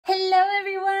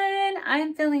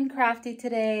I'm feeling crafty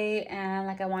today and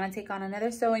like I want to take on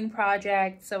another sewing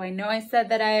project. So I know I said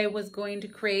that I was going to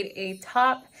create a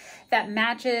top that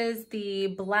matches the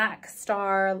black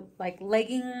star like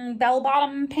legging bell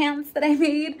bottom pants that I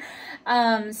made.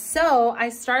 So I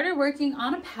started working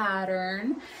on a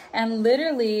pattern and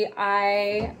literally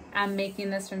I am making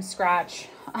this from scratch.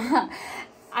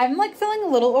 I'm like feeling a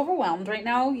little overwhelmed right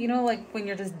now. You know, like when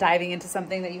you're just diving into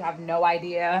something that you have no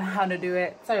idea how to do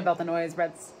it. Sorry about the noise,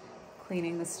 Brett's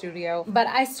cleaning the studio. But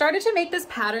I started to make this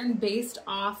pattern based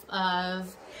off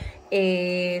of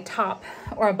a top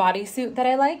or a bodysuit that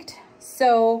I liked.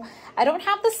 So I don't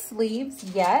have the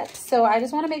sleeves yet. So I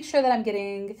just want to make sure that I'm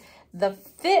getting the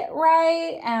fit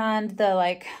right and the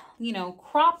like, you know,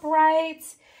 crop right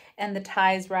and the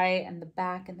ties right and the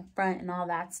back and the front and all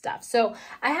that stuff. So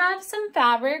I have some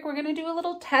fabric. We're gonna do a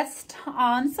little test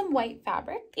on some white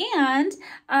fabric. And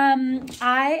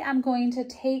I am going to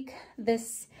take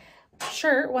this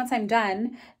shirt once I'm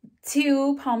done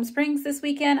to Palm Springs this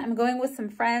weekend. I'm going with some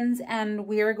friends and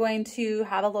we're going to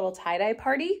have a little tie-dye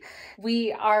party.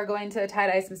 We are going to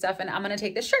tie-dye some stuff and I'm gonna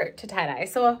take the shirt to tie-dye.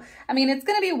 So, I mean, it's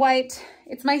gonna be white.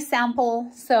 It's my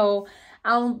sample. So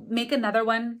I'll make another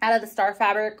one out of the star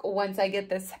fabric once I get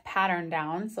this pattern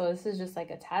down. So this is just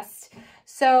like a test.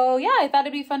 So yeah, I thought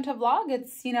it'd be fun to vlog.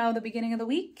 It's, you know, the beginning of the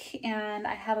week and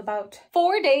I have about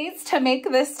 4 days to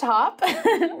make this top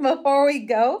before we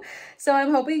go. So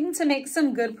I'm hoping to make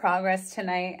some good progress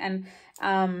tonight and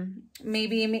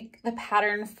maybe make the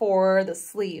pattern for the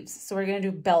sleeves. So we're gonna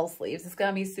do bell sleeves. It's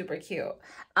gonna be super cute.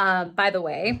 By the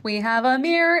way, we have a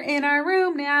mirror in our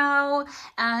room now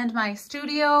and my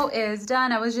studio is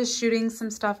done. I was just shooting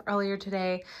some stuff earlier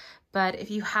today, but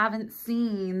if you haven't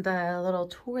seen the little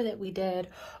tour that we did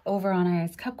over on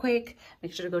TiffyQuake,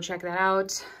 make sure to go check that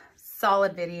out.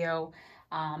 Solid video.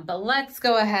 But let's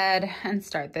go ahead and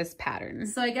start this pattern.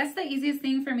 So I guess the easiest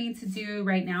thing for me to do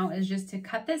right now is just to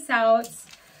cut this out.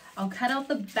 I'll cut out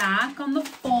the back on the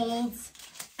folds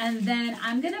and then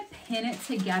I'm gonna pin it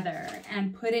together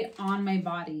and put it on my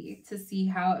body to see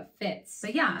how it fits.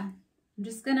 But yeah, I'm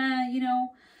just gonna, you know,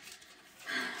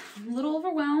 I'm a little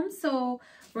overwhelmed. So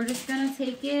we're just gonna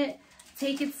take it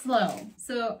slow.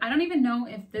 So I don't even know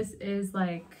if this is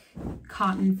like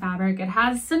cotton fabric. It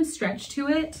has some stretch to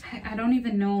it. I don't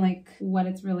even know like what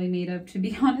it's really made of, to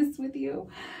be honest with you.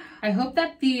 I hope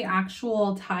that the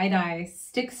actual tie-dye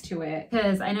sticks to it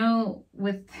because I know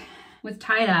with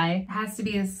tie-dye, it has to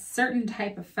be a certain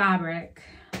type of fabric,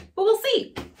 but we'll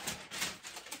see.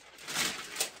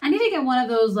 I need to get one of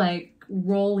those like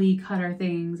rolly cutter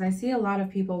things. I see a lot of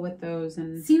people with those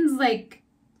and it seems like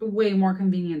way more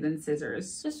convenient than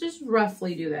scissors. Let's just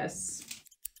roughly do this.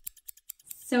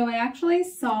 So I actually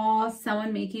saw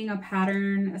someone making a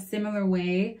pattern a similar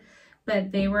way,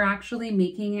 but they were actually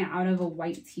making it out of a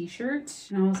white t-shirt.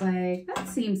 And I was like, that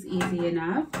seems easy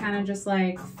enough. Kind of just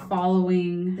like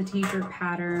following the t-shirt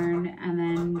pattern and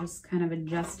then just kind of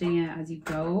adjusting it as you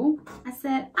go. I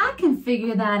said, I can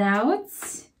figure that out.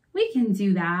 We can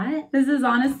do that. This is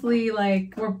honestly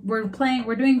like, we're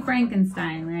doing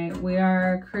Frankenstein, right? We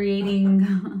are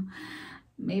creating,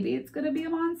 maybe it's gonna be a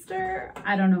monster.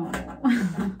 I don't know.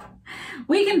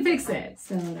 We can fix it.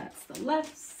 So that's the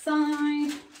left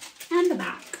side and the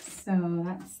back. So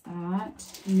that's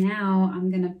that. Now I'm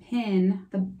gonna pin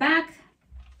the back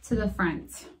to the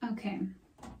front. Okay.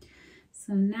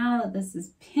 So now that this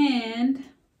is pinned,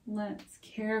 let's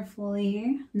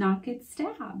carefully not get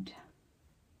stabbed.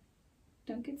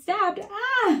 Don't get stabbed.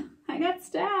 Ah, I got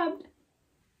stabbed.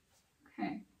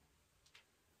 Okay.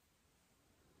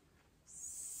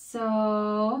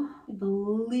 So I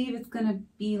believe it's gonna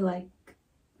be like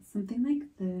something like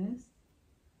this.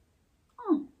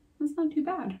 Oh, that's not too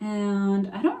bad. And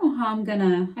I don't know how I'm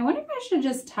gonna, I wonder if I should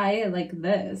just tie it like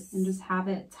this and just have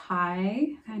it tie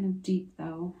kind of deep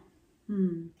though.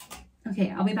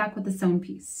 Okay, I'll be back with the sewn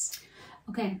piece.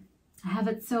 Okay, I have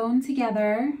it sewn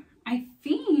together. I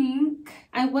think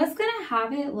I was gonna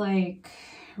have it like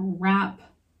wrap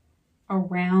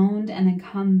around and then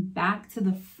come back to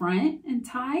the front and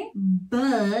tie,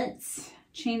 but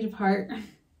change of heart.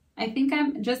 I think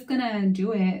I'm just gonna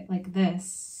do it like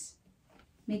this,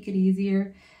 make it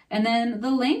easier. And then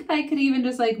the length, I could even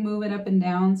just like move it up and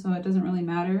down so it doesn't really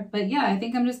matter. But yeah, I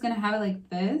think I'm just gonna have it like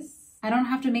this. I don't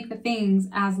have to make the things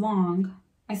as long.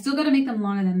 I still gotta make them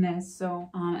longer than this, so,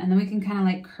 and then we can kind of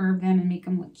like curve them and make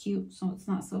them look cute so it's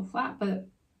not so flat, but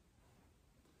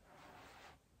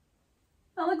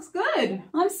that looks good.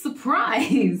 I'm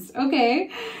surprised.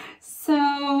 Okay,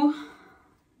 so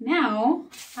now,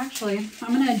 actually,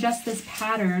 I'm gonna adjust this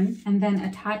pattern and then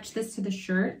attach this to the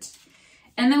shirt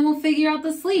and then we'll figure out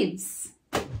the sleeves.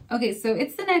 Okay, so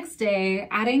it's the next day.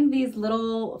 Adding these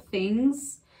little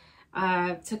things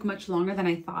took much longer than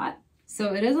I thought.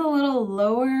 So it is a little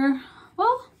lower.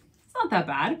 Well, it's not that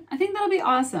bad. I think that'll be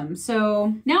awesome.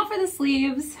 So now for the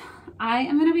sleeves, I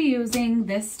am gonna be using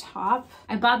this top.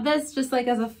 I bought this just like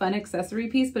as a fun accessory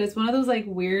piece, but it's one of those like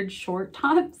weird short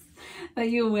tops that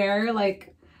you wear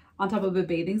like on top of a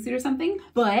bathing suit or something.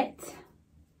 But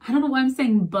I don't know why I'm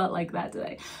saying but like that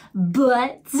today,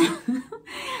 but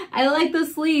I like the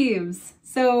sleeves.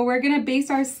 So we're gonna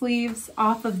base our sleeves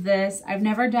off of this. I've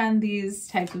never done these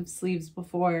types of sleeves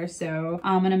before, so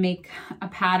I'm gonna make a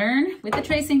pattern with the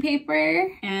tracing paper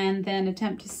and then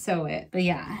attempt to sew it. But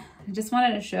yeah, I just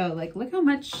wanted to show, like, look how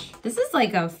much, this is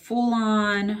like a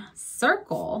full-on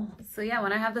circle. So yeah,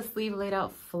 when I have the sleeve laid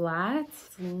out flat,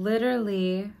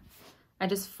 literally, I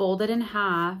just fold it in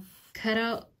half, cut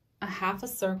out a half a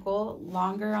circle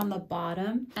longer on the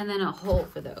bottom, and then a hole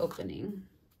for the opening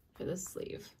for the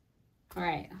sleeve. All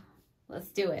right, let's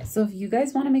do it. So if you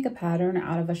guys want to make a pattern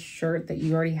out of a shirt that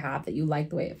you already have, that you like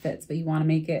the way it fits, but you want to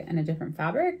make it in a different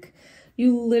fabric,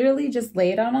 you literally just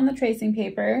lay it out on the tracing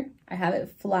paper. I have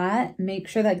it flat, make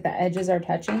sure that the edges are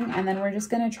touching, and then we're just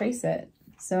gonna trace it.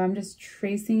 So I'm just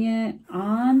tracing it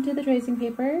onto the tracing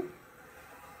paper.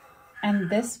 And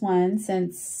this one,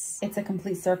 since it's a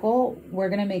complete circle, we're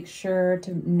gonna make sure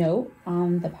to note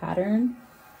on the pattern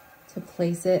to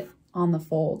place it on the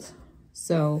fold.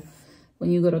 So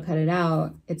when you go to cut it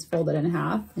out, it's folded in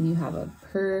half and you have a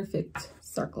perfect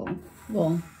circle.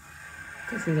 Well,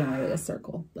 this isn't really a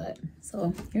circle, but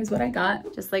so here's what I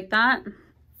got. Just like that.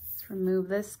 Let's remove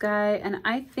this guy. And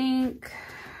I think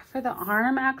for the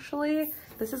arm, actually,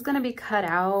 this is gonna be cut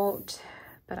out,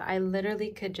 but I literally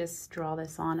could just draw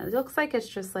this on. It looks like it's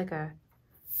just like a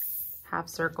half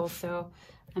circle, so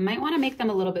I might want to make them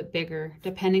a little bit bigger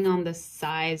depending on the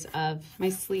size of my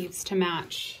sleeves to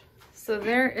match. So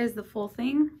there is the full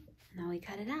thing. Now we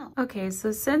cut it out. Okay,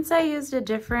 so since I used a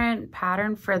different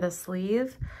pattern for the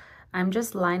sleeve, I'm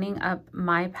just lining up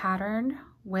my pattern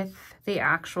with the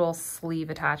actual sleeve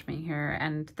attachment here.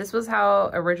 And this was how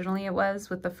originally it was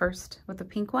with the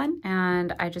pink one.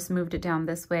 And I just moved it down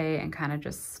this way and kind of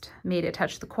just made it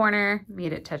touch the corner,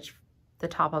 made it touch the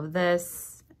top of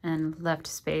this, and left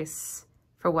space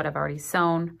for what I've already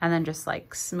sewn, and then just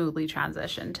like smoothly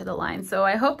transition to the line. So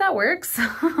I hope that works.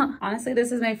 Honestly,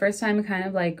 this is my first time kind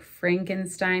of like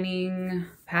Frankensteining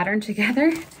pattern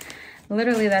together.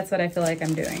 Literally, that's what I feel like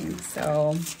I'm doing.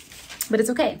 So, but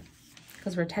it's okay,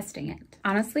 because we're testing it.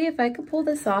 Honestly, if I could pull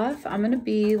this off, I'm gonna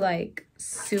be like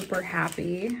super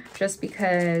happy, just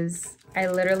because I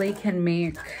literally can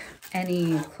make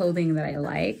any clothing that I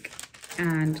like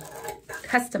and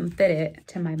custom fit it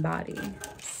to my body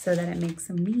so that it makes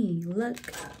me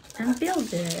look and feel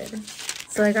good.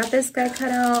 So I got this guy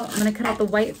cut out. I'm gonna cut out the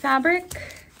white fabric,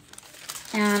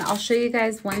 and I'll show you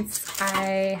guys once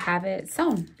I have it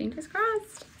sewn. Fingers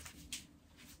crossed.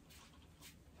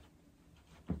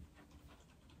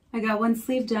 I got one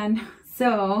sleeve done,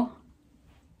 so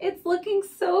it's looking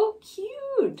so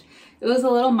cute. It was a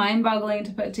little mind-boggling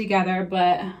to put together,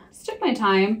 but it took my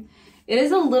time. It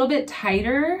is a little bit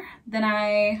tighter than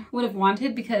I would have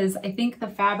wanted because I think the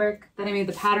fabric that I made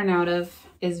the pattern out of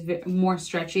is more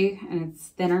stretchy and it's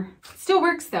thinner. It still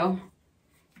works though.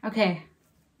 Okay,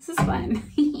 this is fun.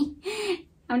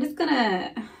 I'm just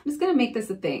gonna make this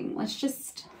a thing. Let's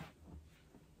just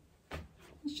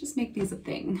make these a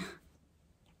thing.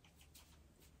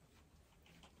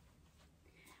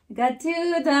 I got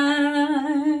two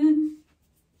done.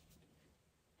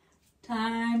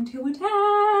 Time to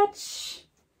attach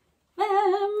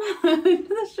them to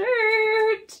the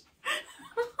shirt.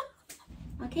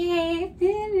 Okay,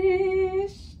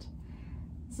 finished.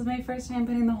 This is my first time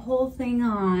putting the whole thing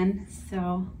on,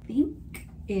 so I think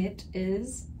it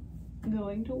is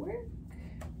going to work.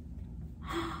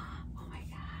 Oh my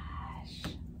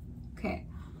gosh. Okay,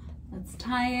 let's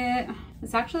tie it.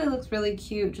 This actually looks really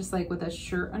cute, just like with a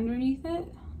shirt underneath it,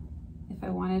 if I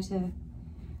wanted to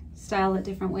style it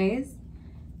different ways.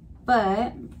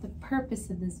 But for the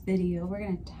purpose of this video, we're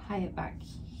gonna tie it back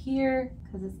here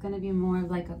because it's gonna be more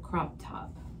of like a crop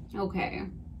top. Okay,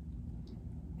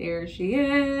 there she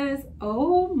is.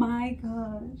 Oh my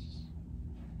gosh.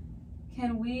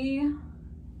 Can we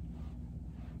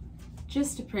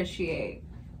just appreciate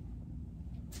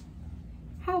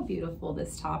how beautiful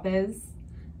this top is?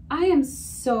 I am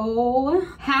so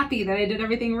happy that I did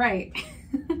everything right.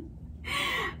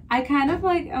 I kind of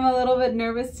like, I'm a little bit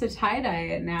nervous to tie-dye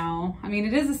it now. I mean,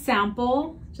 it is a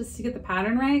sample just to get the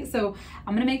pattern right. So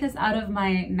I'm gonna make this out of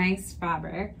my nice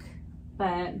fabric, but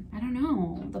I don't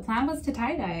know. The plan was to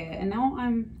tie-dye it, and now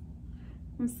I'm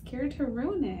I'm scared to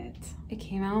ruin it. It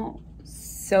came out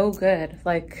so good.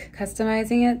 Like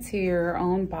customizing it to your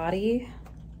own body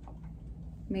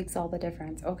makes all the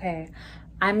difference. Okay,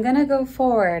 I'm gonna go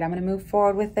forward. I'm gonna move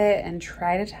forward with it and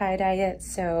try to tie-dye it.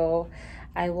 So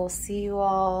I will see you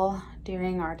all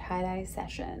during our tie-dye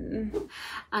session.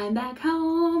 I'm back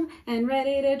home and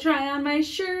ready to try on my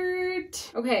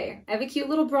shirt. Okay, I have a cute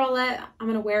little bralette I'm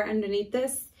gonna wear underneath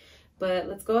this, but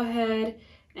let's go ahead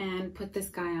and put this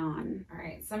guy on. All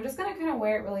right, so I'm just gonna kind of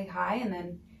wear it really high and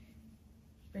then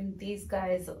bring these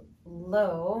guys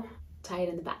low, tie it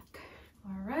in the back.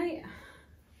 All right,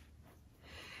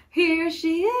 here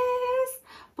she is.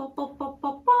 Ba, ba, ba,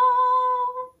 ba, ba.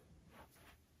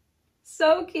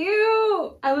 So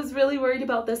cute. I was really worried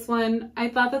about this one. I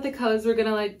thought that the colors were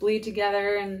gonna like bleed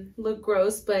together and look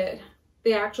gross, but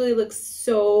they actually look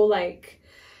so like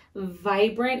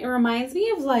vibrant. It reminds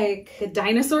me of like a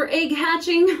dinosaur egg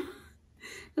hatching.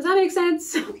 Does that make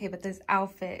sense? Okay, but this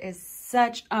outfit is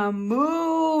such a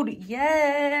mood.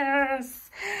 Yes.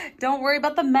 Don't worry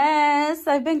about the mess.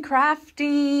 I've been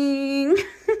crafting.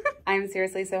 I'm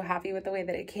seriously so happy with the way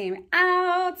that it came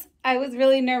out. I was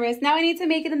really nervous. Now I need to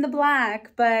make it in the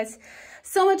black, but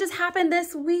so much has happened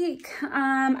this week.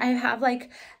 I have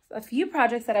like a few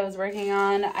projects that I was working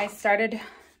on. I started,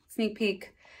 sneak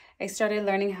peek, I started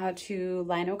learning how to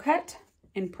lino cut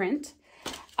and print.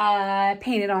 I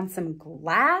painted on some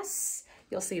glass.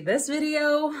 You'll see this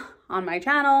video on my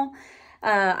channel,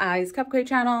 I's Cupcake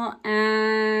channel,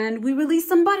 and we released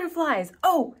some butterflies.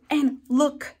 Oh, and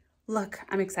look,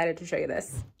 I'm excited to show you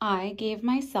this. I gave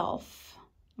myself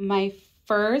my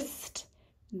first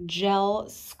gel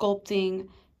sculpting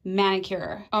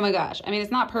manicure. Oh my gosh, I mean,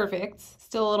 it's not perfect,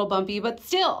 still a little bumpy, but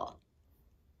still,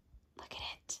 look at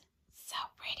it, so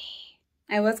pretty.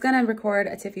 I was gonna record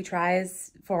a Tiffy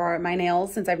tries for my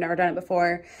nails since I've never done it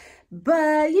before,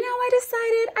 but you know, I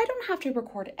decided I don't have to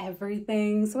record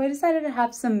everything, so I decided to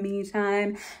have some me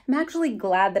time. I'm actually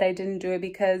glad that I didn't do it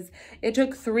because it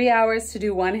took 3 hours to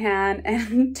do one hand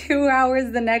and 2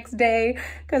 hours the next day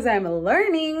because I'm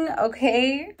learning,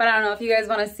 okay? But I don't know if you guys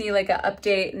want to see like an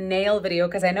update nail video,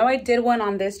 because I know I did one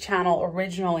on this channel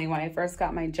originally when I first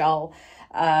got my gel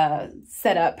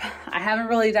set up. I haven't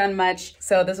really done much,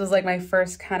 so this was like my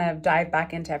first kind of dive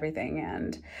back into everything,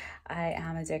 and I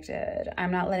am addicted.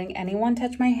 I'm not letting anyone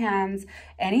touch my hands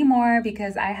anymore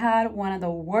because I had one of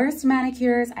the worst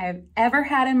manicures I have ever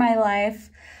had in my life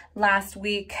last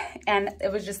week, and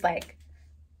it was just like,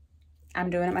 I'm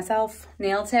doing it myself.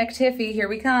 Nail tech Tiffy, here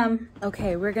we come.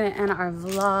 Okay, we're gonna end our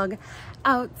vlog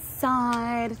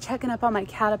outside, checking up on my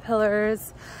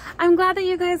caterpillars. I'm glad that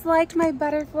you guys liked my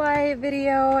butterfly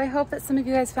video. I hope that some of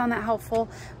you guys found that helpful.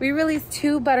 We released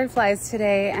 2 butterflies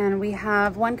today, and we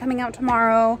have one coming out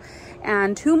tomorrow,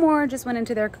 and 2 more just went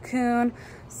into their cocoon.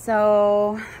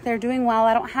 So they're doing well.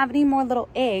 I don't have any more little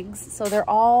eggs, so they're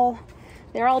all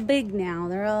big now.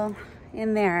 They're all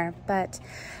in there, but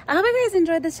I hope you guys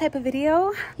enjoyed this type of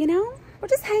video. You know, we're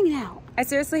just hanging out. I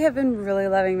seriously have been really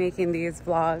loving making these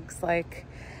vlogs. Like,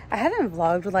 I haven't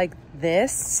vlogged like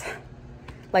this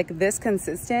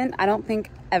consistent, I don't think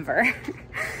ever.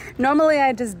 Normally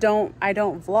I don't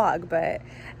vlog, but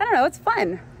I don't know, it's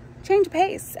fun. Change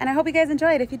pace, and I hope you guys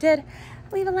enjoyed. If you did,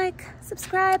 leave a like,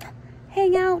 subscribe,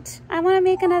 hang out. I want to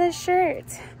make another shirt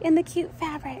in the cute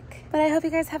fabric. But I hope you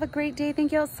guys have a great day.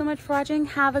 Thank you all so much for watching.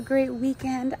 Have a great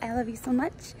weekend. I love you so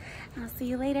much. I'll see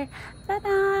you later.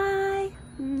 Bye-bye.